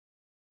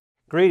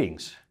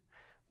Greetings.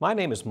 My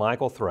name is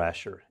Michael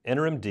Thrasher,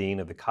 Interim Dean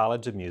of the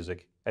College of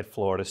Music at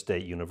Florida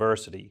State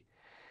University.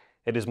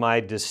 It is my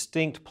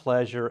distinct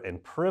pleasure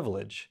and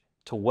privilege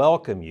to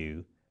welcome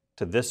you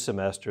to this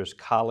semester's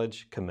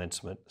college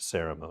commencement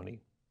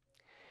ceremony.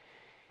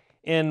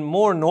 In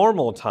more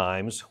normal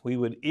times, we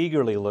would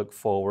eagerly look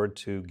forward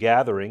to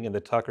gathering in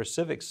the Tucker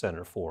Civic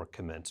Center for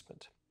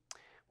commencement.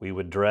 We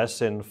would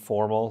dress in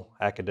formal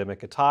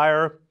academic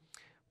attire,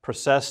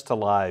 process to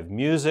live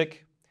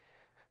music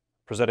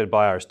presented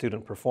by our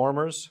student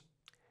performers,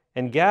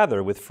 and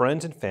gather with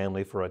friends and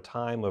family for a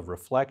time of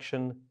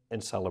reflection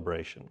and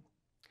celebration.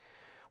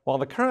 While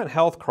the current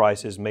health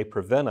crisis may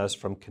prevent us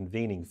from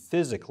convening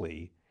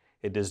physically,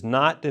 it does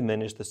not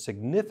diminish the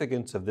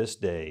significance of this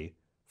day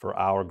for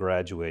our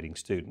graduating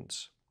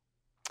students.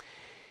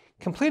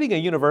 Completing a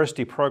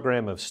university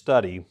program of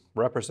study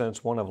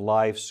represents one of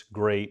life's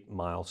great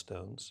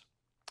milestones.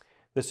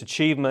 This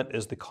achievement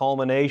is the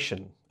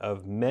culmination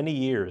of many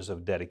years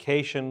of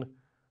dedication,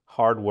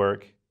 hard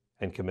work,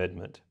 and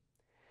commitment.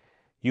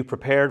 You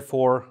prepared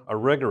for a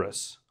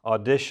rigorous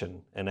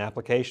audition and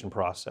application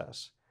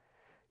process.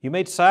 You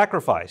made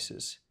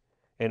sacrifices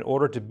in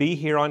order to be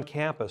here on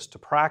campus to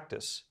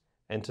practice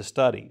and to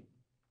study.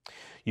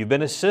 You've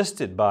been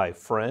assisted by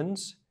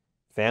friends,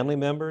 family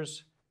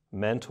members,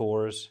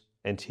 mentors,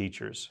 and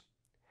teachers.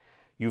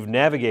 You've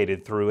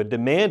navigated through a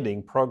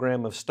demanding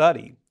program of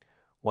study,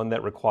 one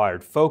that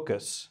required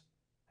focus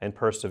and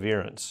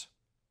perseverance.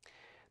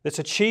 This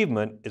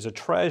achievement is a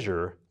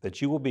treasure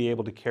that you will be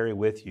able to carry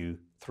with you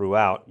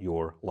throughout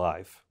your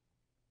life.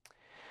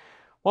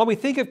 While we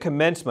think of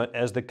commencement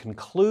as the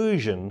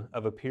conclusion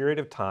of a period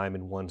of time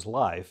in one's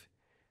life,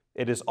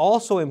 it is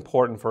also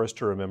important for us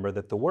to remember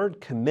that the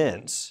word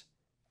commence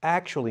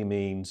actually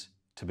means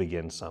to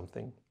begin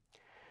something.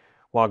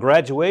 While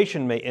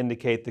graduation may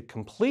indicate the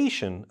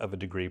completion of a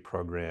degree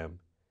program,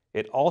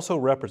 it also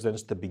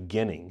represents the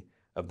beginning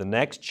of the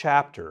next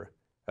chapter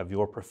of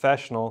your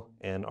professional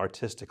and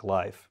artistic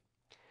life.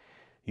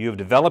 You have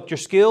developed your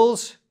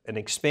skills and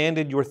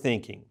expanded your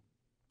thinking.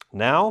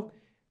 Now,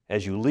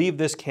 as you leave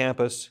this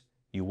campus,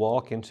 you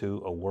walk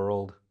into a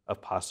world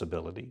of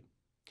possibility.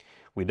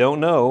 We don't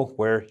know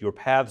where your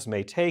paths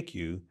may take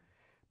you,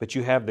 but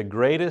you have the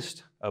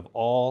greatest of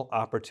all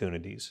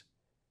opportunities,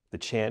 the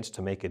chance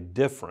to make a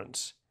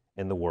difference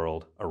in the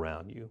world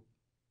around you.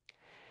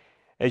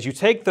 As you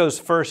take those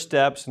first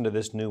steps into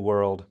this new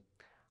world,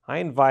 I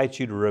invite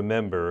you to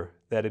remember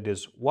that it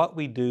is what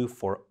we do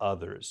for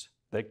others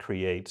that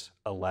creates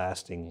a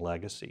lasting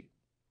legacy.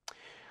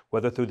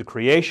 Whether through the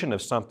creation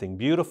of something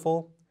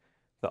beautiful,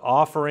 the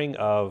offering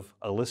of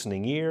a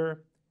listening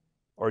ear,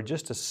 or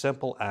just a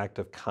simple act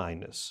of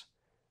kindness,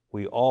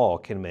 we all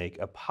can make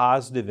a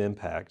positive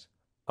impact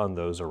on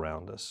those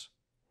around us.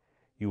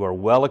 You are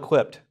well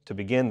equipped to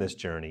begin this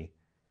journey,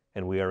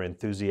 and we are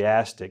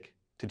enthusiastic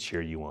to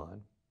cheer you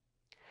on.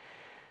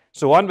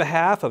 So on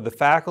behalf of the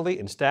faculty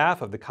and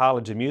staff of the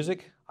College of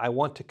Music, I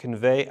want to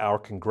convey our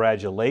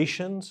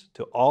congratulations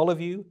to all of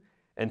you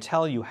and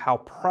tell you how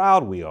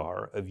proud we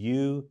are of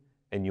you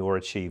and your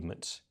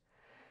achievements.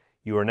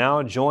 You are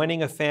now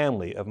joining a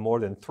family of more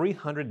than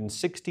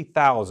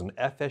 360,000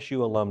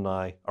 FSU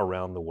alumni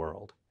around the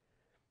world.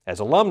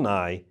 As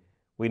alumni,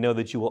 we know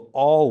that you will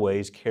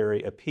always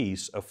carry a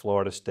piece of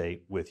Florida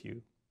State with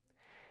you.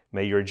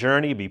 May your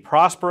journey be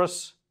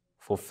prosperous,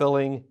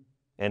 fulfilling,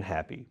 and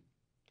happy.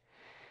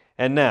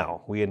 And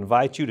now, we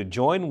invite you to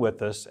join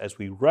with us as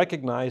we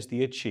recognize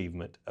the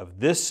achievement of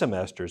this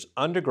semester's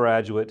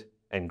undergraduate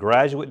and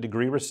graduate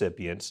degree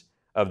recipients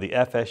of the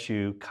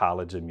FSU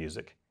College of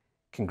Music.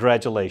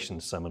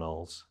 Congratulations,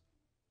 Seminoles.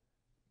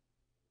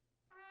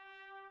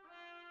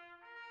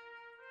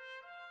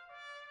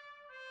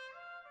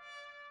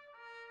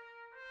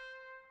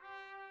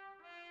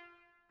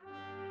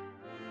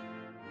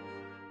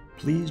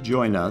 Please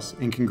join us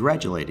in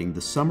congratulating the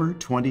Summer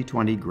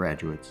 2020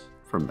 graduates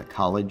from the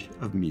College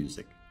of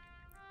Music.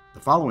 The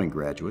following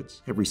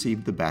graduates have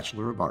received the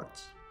Bachelor of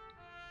Arts: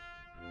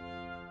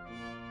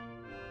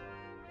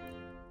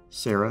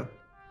 Sarah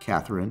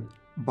Catherine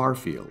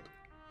Barfield,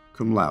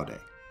 cum laude.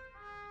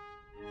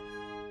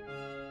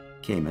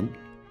 Cayman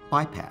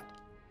Bipat.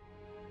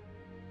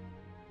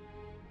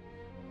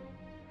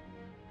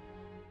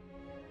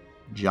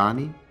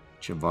 Johnny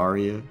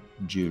Chavaria,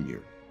 Jr.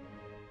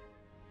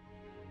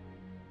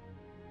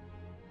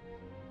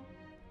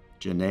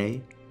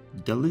 Janae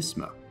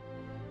Delisma.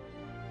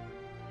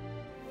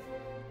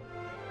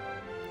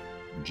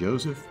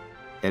 Joseph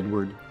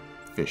Edward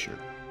Fisher.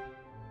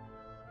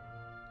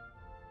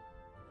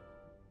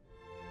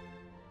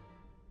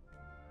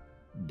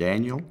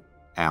 Daniel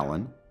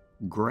Allen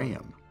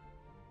Graham.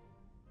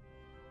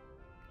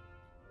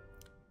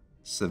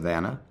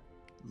 Savannah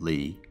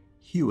Lee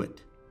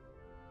Hewitt.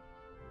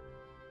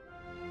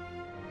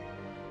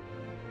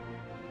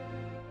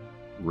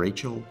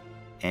 Rachel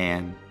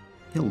Ann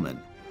Hillman.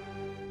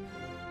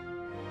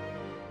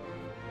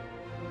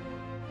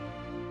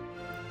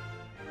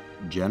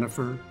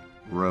 Jennifer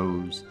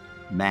Rose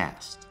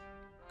Mast,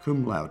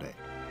 cum laude.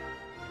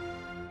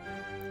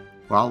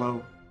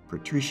 Paulo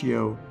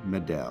Patricio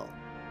Medel.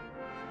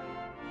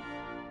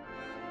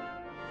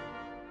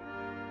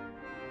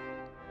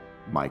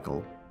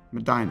 Michael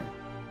Medina.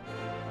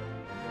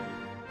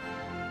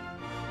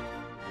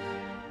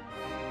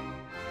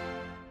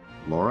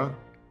 Laura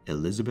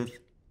Elizabeth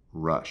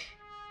Rush.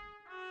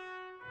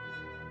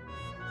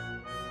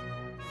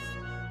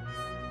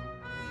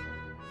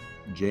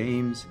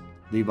 James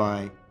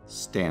Levi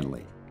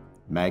Stanley,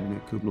 magna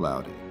cum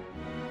laude.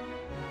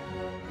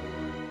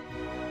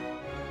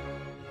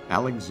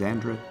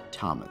 Alexandra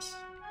Thomas.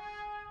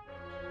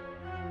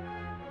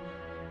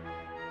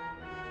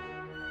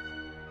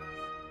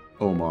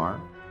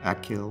 Omar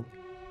Akil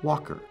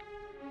Walker.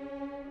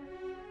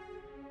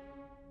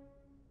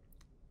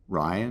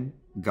 Ryan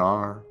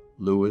Gar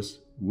Lewis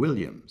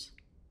Williams,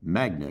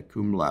 magna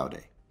cum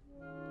laude.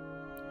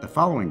 The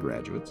following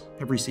graduates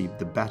have received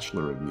the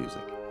Bachelor of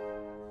Music.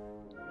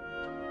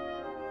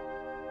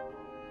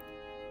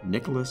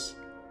 Nicholas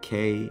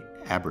K.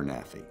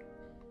 Abernathy.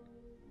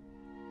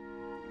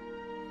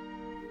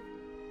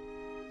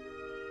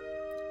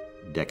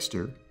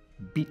 Dexter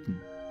Beaton.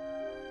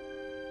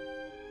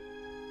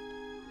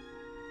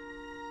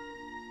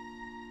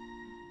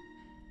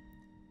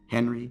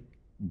 Henry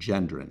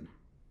Gendron.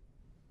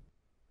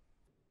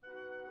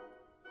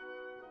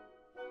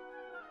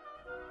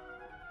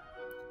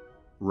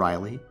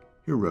 Riley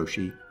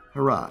Hiroshi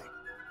Harai.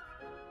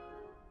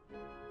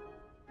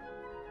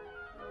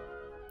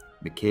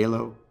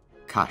 Mikhailo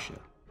Kasha,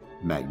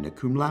 magna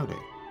cum laude.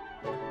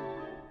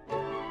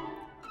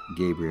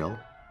 Gabriel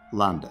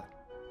Landa.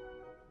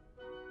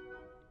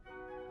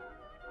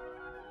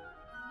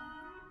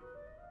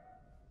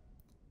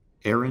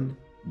 Aaron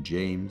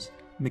James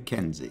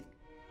McKenzie.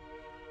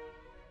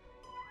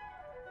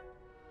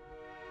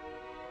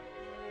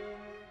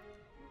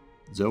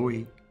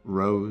 Zoe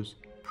Rose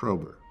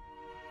Prober.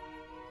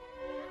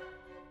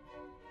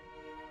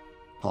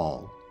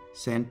 Paul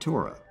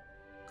Santora,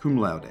 cum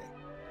laude.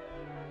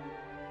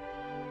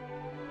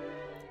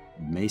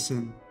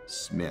 Mason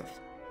Smith.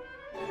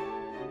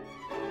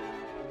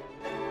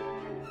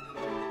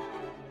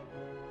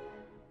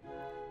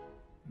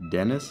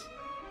 Dennis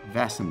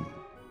Vassamon,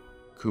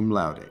 cum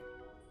laude.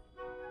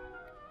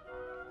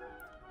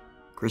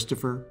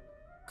 Christopher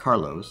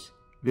Carlos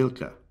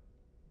Vilca.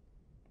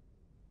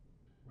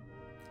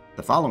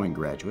 The following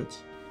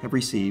graduates have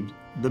received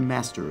the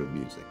Master of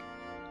Music.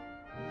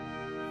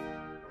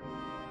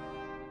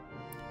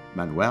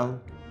 Manuel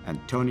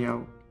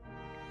Antonio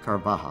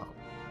Carvajal.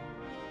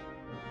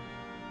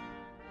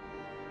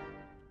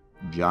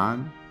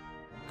 John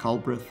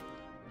Culbreth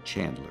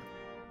Chandler.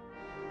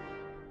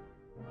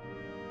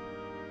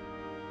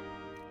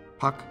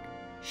 Pak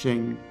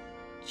Sheng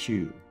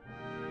Chu.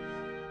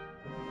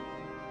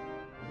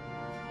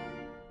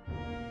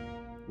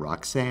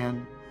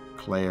 Roxanne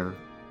Claire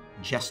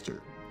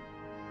Jester.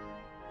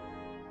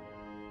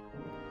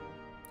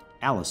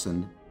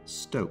 Allison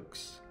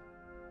Stokes.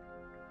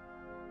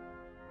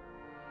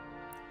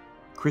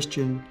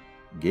 Christian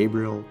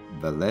Gabriel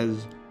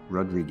Velez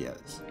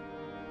Rodriguez.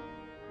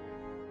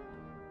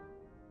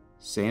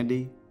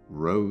 Sandy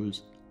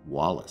Rose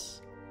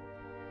Wallace.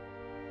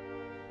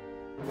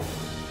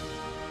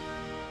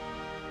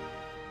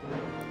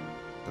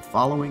 The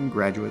following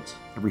graduates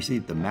have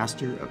received the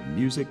Master of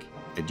Music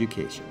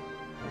Education.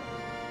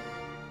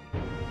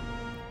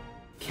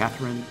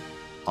 Catherine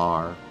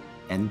R.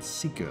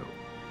 Encico.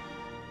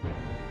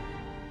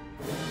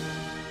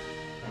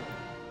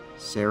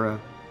 Sarah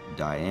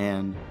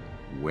Diane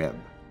Webb.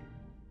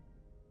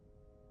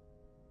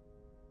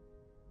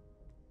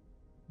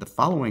 The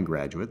following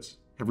graduates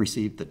have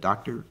received the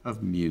Doctor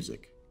of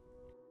Music.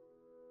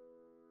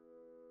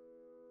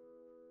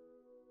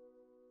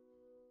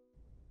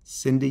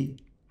 Cindy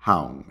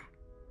Houng.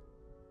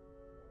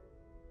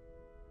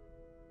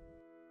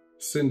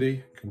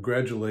 Cindy,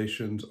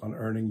 congratulations on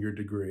earning your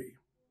degree.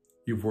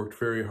 You've worked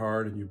very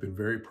hard and you've been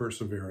very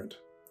perseverant.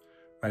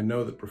 I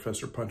know that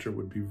Professor Puncher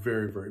would be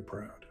very, very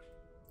proud.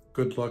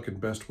 Good luck and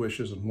best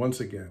wishes, and once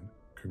again,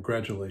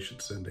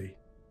 congratulations, Cindy.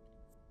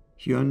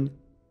 Hyun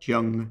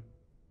Jung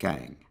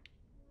Kang.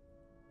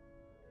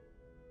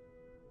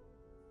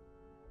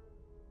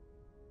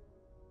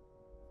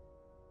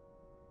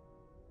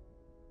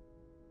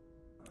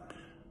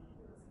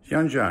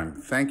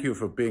 Hyunjang, thank you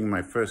for being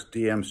my first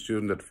DM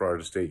student at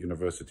Florida State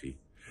University,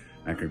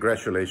 and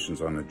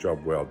congratulations on a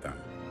job well done.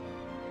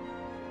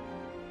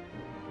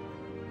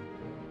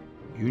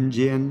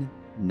 Yunjin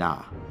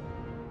Na.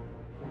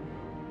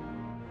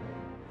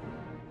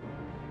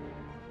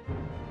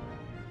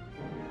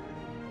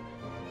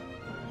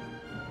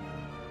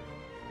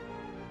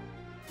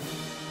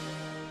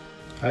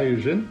 Hi,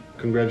 Eugene.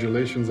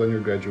 Congratulations on your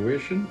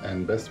graduation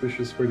and best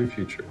wishes for the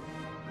future.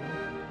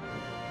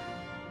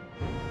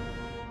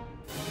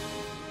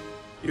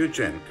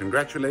 Eugene,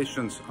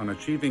 congratulations on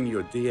achieving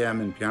your DM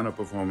in piano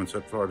performance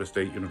at Florida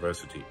State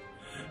University.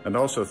 And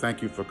also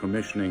thank you for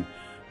commissioning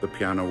the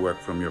piano work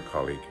from your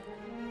colleague.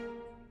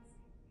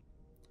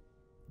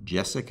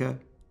 Jessica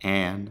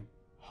Ann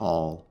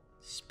Hall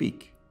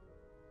Speak.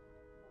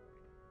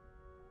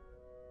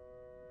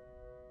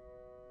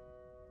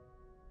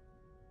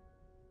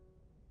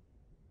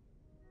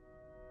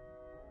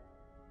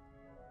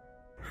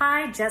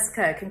 Hi,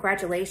 Jessica.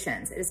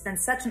 Congratulations. It has been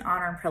such an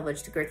honor and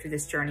privilege to go through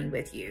this journey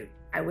with you.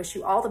 I wish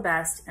you all the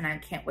best, and I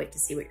can't wait to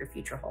see what your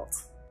future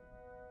holds.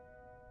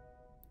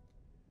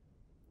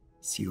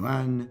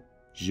 Xuan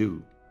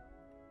Zhu.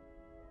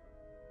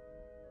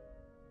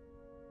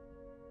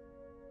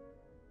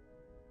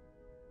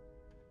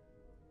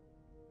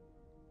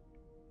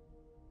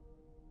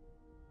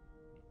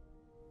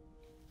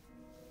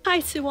 Hi,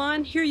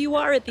 Suan. Here you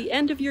are at the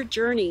end of your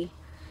journey.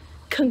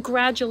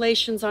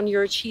 Congratulations on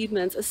your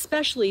achievements,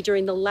 especially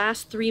during the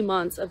last 3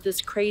 months of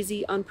this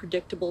crazy,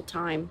 unpredictable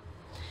time.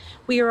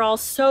 We are all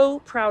so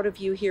proud of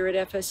you here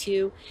at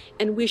FSU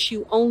and wish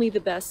you only the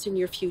best in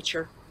your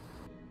future.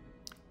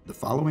 The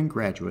following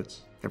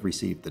graduates have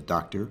received the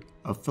Doctor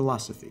of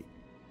Philosophy.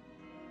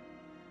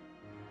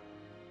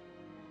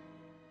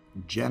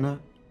 Jenna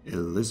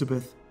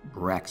Elizabeth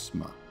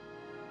Braxma.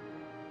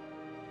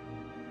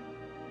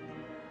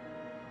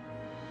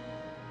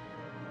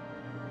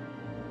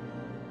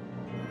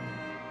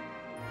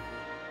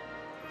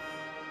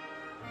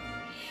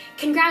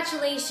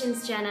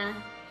 Congratulations,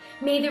 Jenna.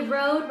 May the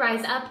road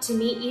rise up to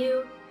meet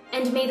you,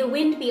 and may the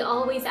wind be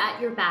always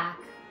at your back.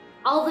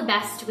 All the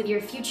best with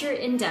your future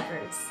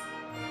endeavors.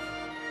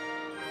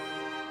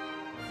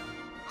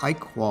 Hai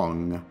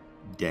Kwong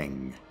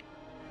Deng.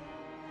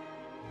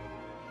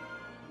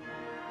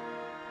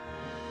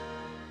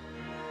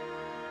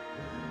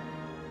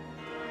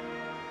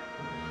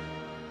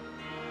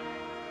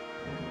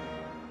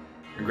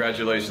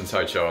 Congratulations,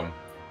 Hai Chong.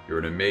 You're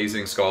an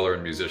amazing scholar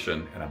and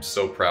musician, and I'm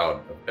so proud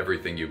of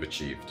everything you've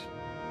achieved.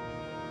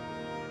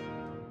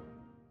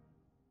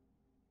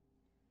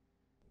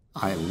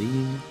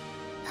 Eileen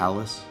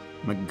Alice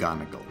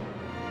McGonigal.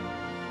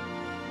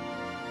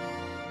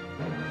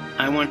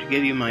 I want to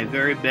give you my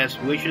very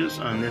best wishes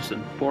on this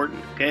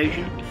important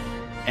occasion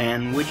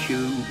and wish you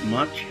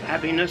much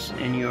happiness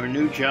in your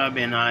new job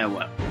in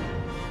Iowa.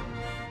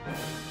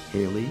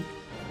 Haley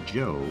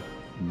Joe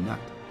Nutt.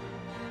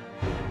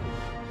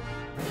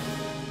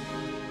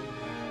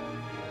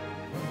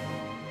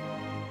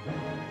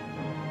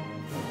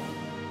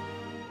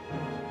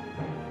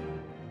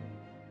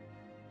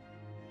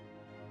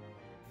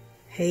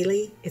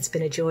 Haley, it's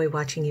been a joy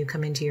watching you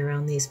come into your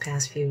own these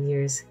past few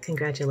years.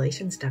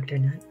 Congratulations, Dr.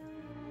 Nutt.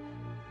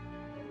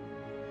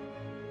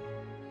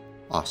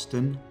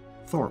 Austin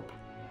Thorpe.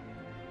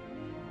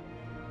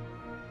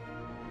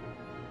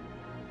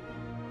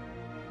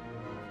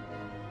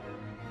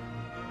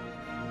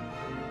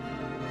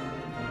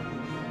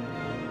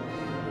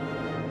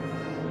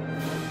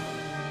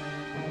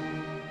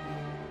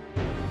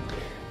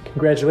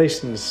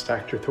 Congratulations,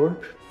 Dr.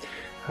 Thorpe.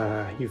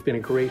 You've been a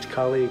great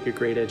colleague, a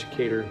great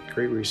educator,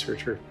 great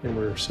researcher, and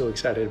we're so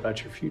excited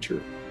about your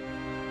future.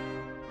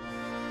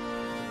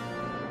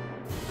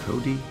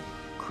 Cody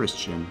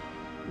Christian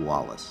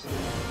Wallace.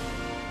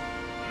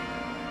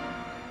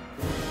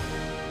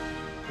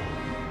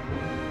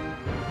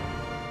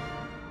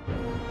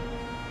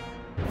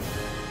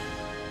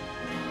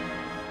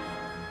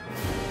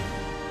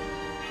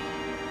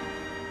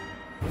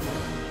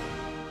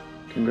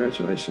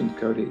 Congratulations,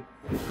 Cody.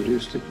 You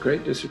produced a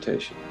great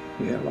dissertation.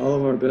 We have all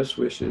of our best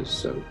wishes,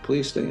 so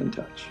please stay in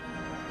touch.